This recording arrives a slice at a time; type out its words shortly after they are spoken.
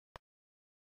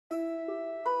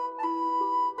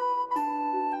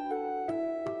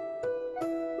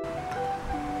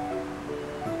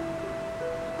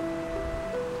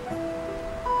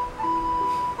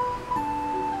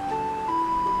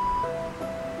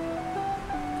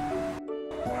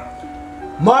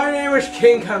My name is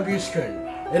King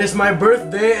Cambuscan. It is my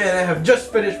birthday and I have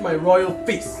just finished my royal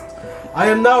feast. I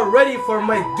am now ready for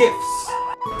my gifts.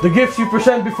 The gifts you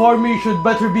present before me should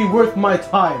better be worth my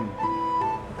time.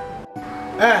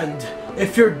 And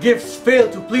if your gifts fail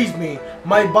to please me,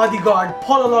 my bodyguard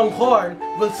Paul Longhorn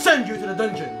will send you to the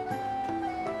dungeon.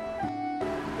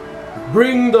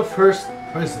 Bring the first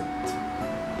present.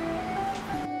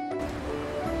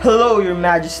 Hello, Your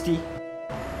Majesty.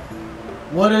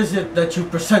 What is it that you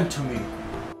present to me?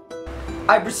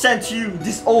 I present to you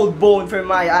this old bone from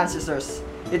my ancestors.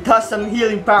 It has some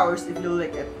healing powers if you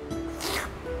lick it.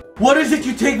 What is it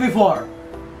you take me for?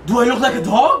 Do I look like a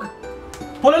dog?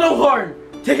 Paul Longhorn,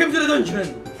 take him to the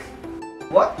dungeon.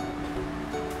 What?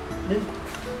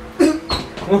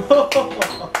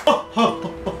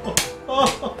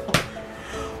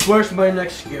 Where's my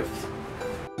next gift?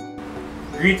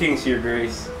 Greetings, Your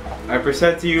Grace. I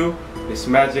present to you this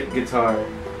magic guitar.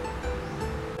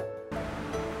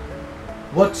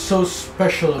 What's so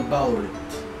special about it?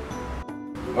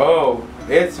 Oh,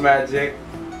 it's magic.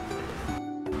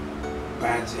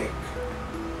 Magic.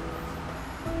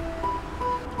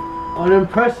 An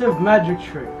impressive magic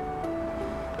trick.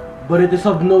 But it is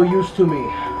of no use to me.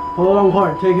 Paul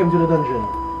Longhorn, take him to the dungeon.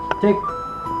 Take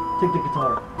the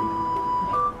guitar.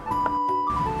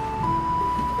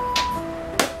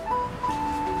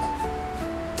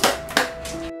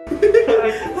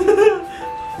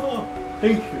 Oh,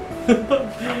 thank you.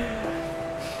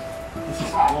 This is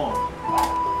small.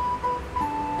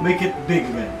 Make it big,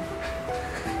 man.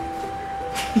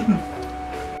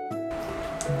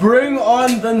 Bring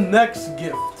on the next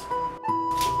gift.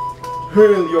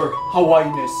 Hail your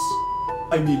Highness.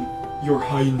 I mean, your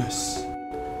Highness.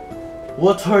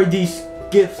 What are these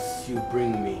gifts you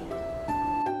bring me?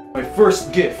 My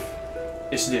first gift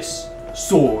is this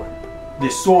sword.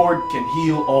 This sword can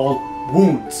heal all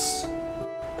wounds.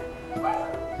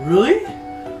 Really?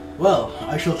 Well,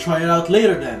 I shall try it out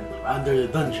later then, under the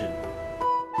dungeon.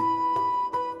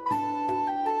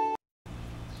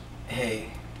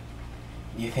 Hey,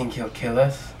 do you think he'll kill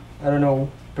us? I don't know,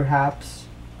 perhaps.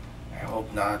 I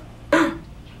hope not.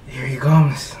 Here he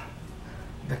comes.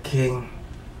 The king.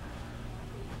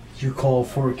 You call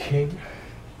for a king?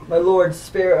 My lord,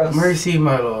 spare us. Mercy,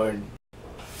 my lord.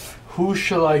 Who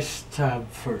shall I stab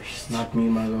first? Not me,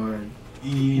 my lord.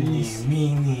 Eeny,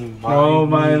 meeny, miny, No,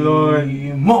 my lord.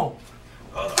 mo.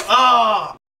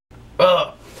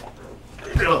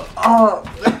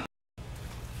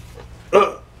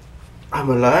 I'm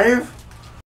alive?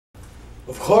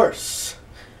 Of course.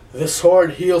 This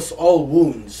sword heals all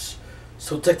wounds,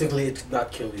 so technically it did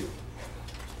not kill you.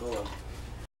 Oh.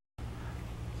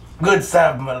 Good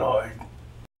stab, my lord.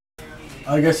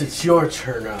 I guess it's your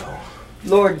turn now.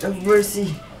 Lord of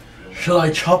mercy. Shall I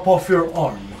chop off your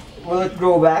arm? Will it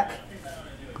grow back?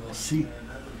 We'll see.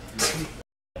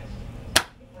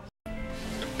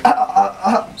 I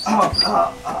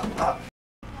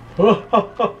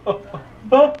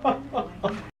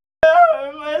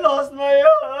lost my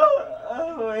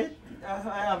wait.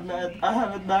 I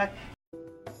have it back.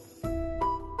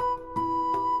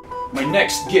 My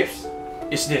next gift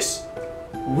is this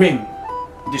ring.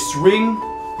 This ring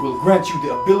will grant you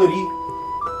the ability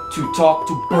to talk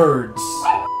to birds.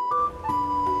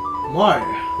 My,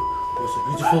 it's a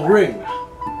beautiful ring.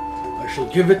 I shall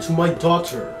give it to my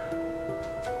daughter.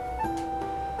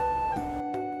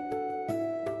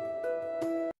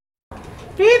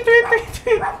 Tweet, tweet, tweet,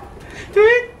 tweet.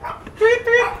 Tweet, tweet,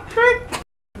 tweet, tweet.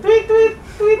 Tweet, tweet,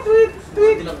 tweet, tweet,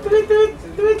 tweet, tweet, tweet,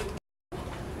 tweet.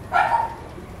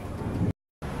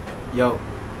 Yo.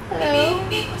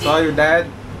 Hello. Saw your dad.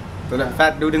 So that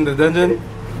fat dude in the dungeon.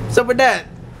 What's up with that?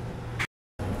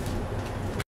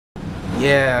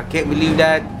 Yeah, can't believe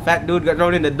that fat dude got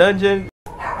thrown in the dungeon.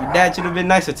 Your dad should have been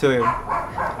nicer to him.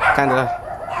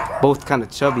 Both kinda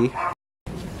chubby.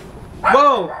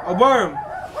 Whoa, a worm.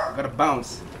 Gotta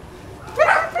bounce.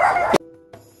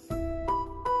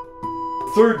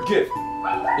 Third gift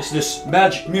is this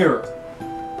magic mirror.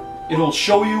 It will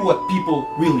show you what people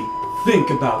really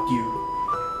think about you.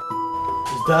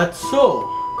 Is that so?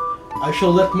 I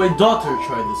shall let my daughter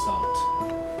try this out.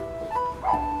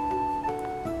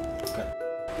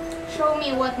 Show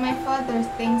me what my father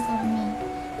thinks of me.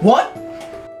 What?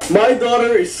 My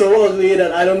daughter is so ugly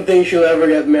that I don't think she'll ever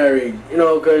get married. You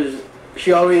know, because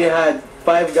she already had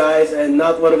 5 guys and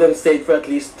not one of them stayed for at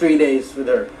least 3 days with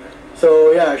her.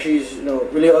 So yeah, she's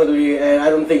really ugly and I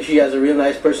don't think she has a real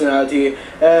nice personality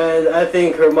and I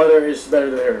think her mother is better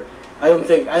than her.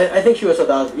 I think she was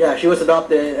adopted. Yeah, she was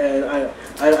adopted and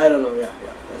I don't know. Yeah.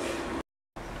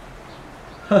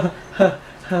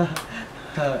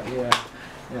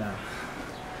 Yeah.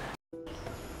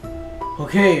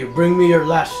 Okay, bring me your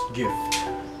last gift.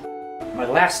 My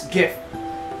last gift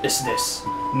is this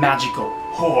magical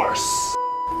horse.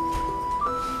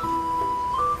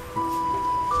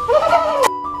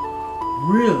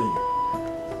 Really?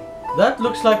 That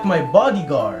looks like my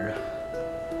bodyguard.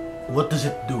 What does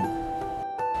it do?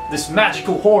 This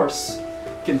magical horse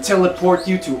can teleport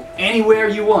you to anywhere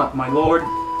you want, my lord.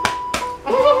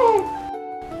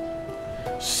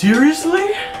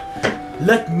 Seriously?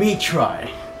 Let me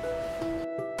try.